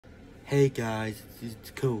Hey guys,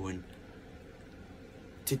 it's Cohen.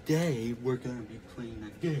 Today we're gonna be playing a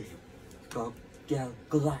game called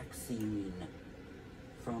Galaxian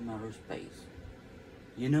from outer space.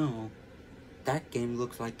 You know, that game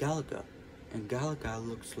looks like Galaga, and Galaga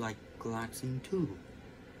looks like Galaxian too.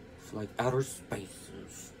 It's like outer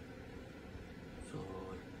spaces. So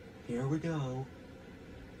here we go.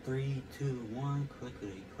 3, 2, 1,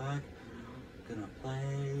 clickety clack. Gonna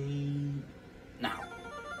play now.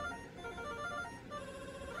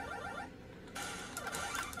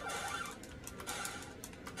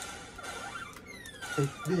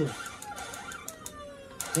 Take this.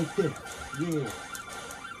 Take this. Yeah.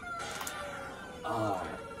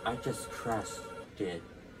 I just crashed it.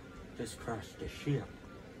 Just crashed the ship.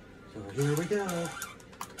 So here we go.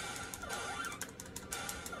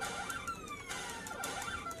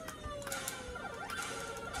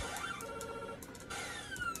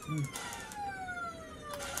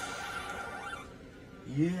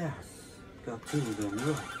 Yes. Got two of them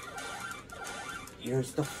right.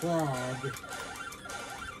 Here's the flag.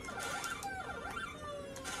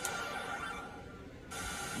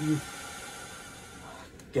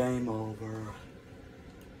 Game over.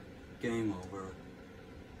 Game over.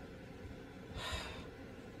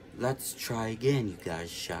 Let's try again, you guys,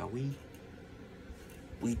 shall we?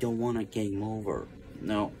 We don't want a game over.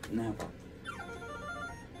 No, never.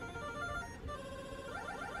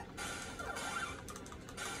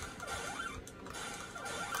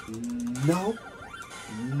 Nope.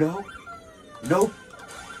 Nope. Nope.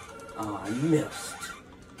 I missed.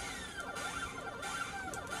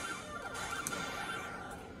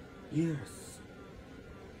 Yes.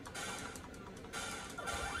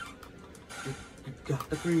 You got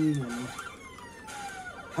the green one.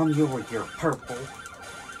 Come here with your purple.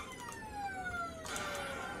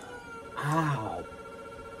 Ow.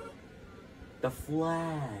 The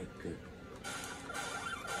flag.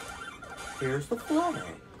 Here's the flag.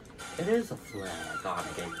 It is a flag on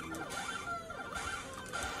a game.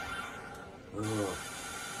 Ugh.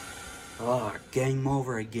 Oh, game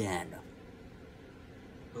over again.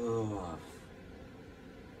 Ugh.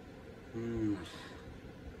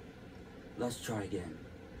 Let's try again.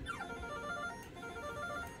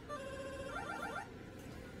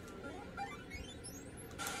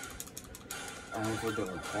 I also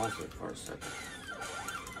don't pause it for a second.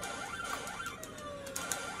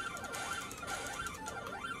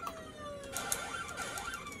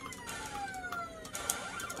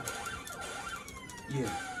 Yeah,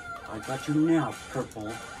 I got you now,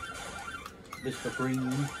 purple. Mr.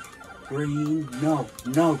 Green. Green, no.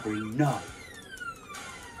 No, green, no.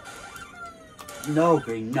 No,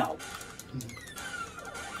 green, no.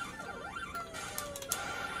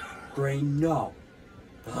 Green, no.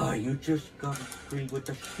 Oh, you just got green with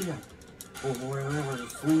the ship. Or wherever the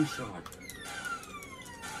slingshot.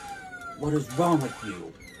 What is wrong with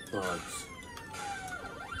you, bugs?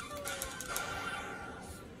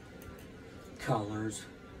 Colors.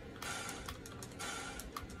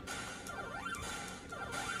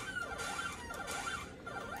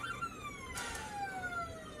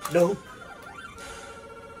 Nope.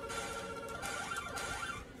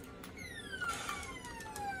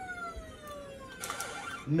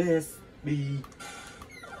 Miss me.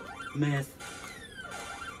 Miss.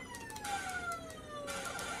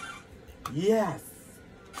 Yes.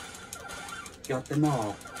 Got them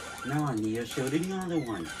all. Now I need to show the other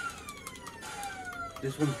one.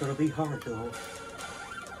 This one's gonna be hard though.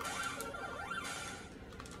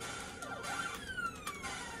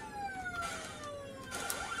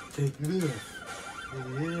 Take this.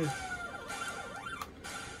 Yeah.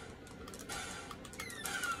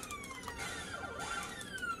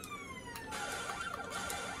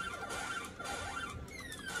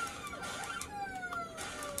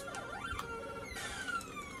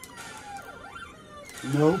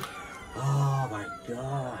 Nope. Oh my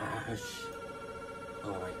gosh.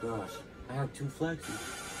 Oh my gosh. I have 2 flags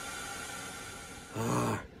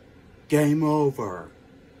now. Game over.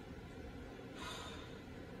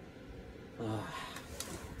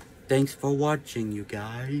 Thanks for watching, you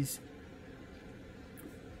guys.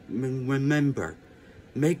 Remember,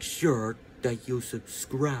 make sure that you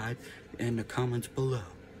subscribe in the comments below.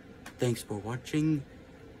 Thanks for watching.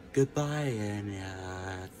 Goodbye, and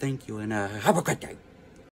thank you, and have a good day.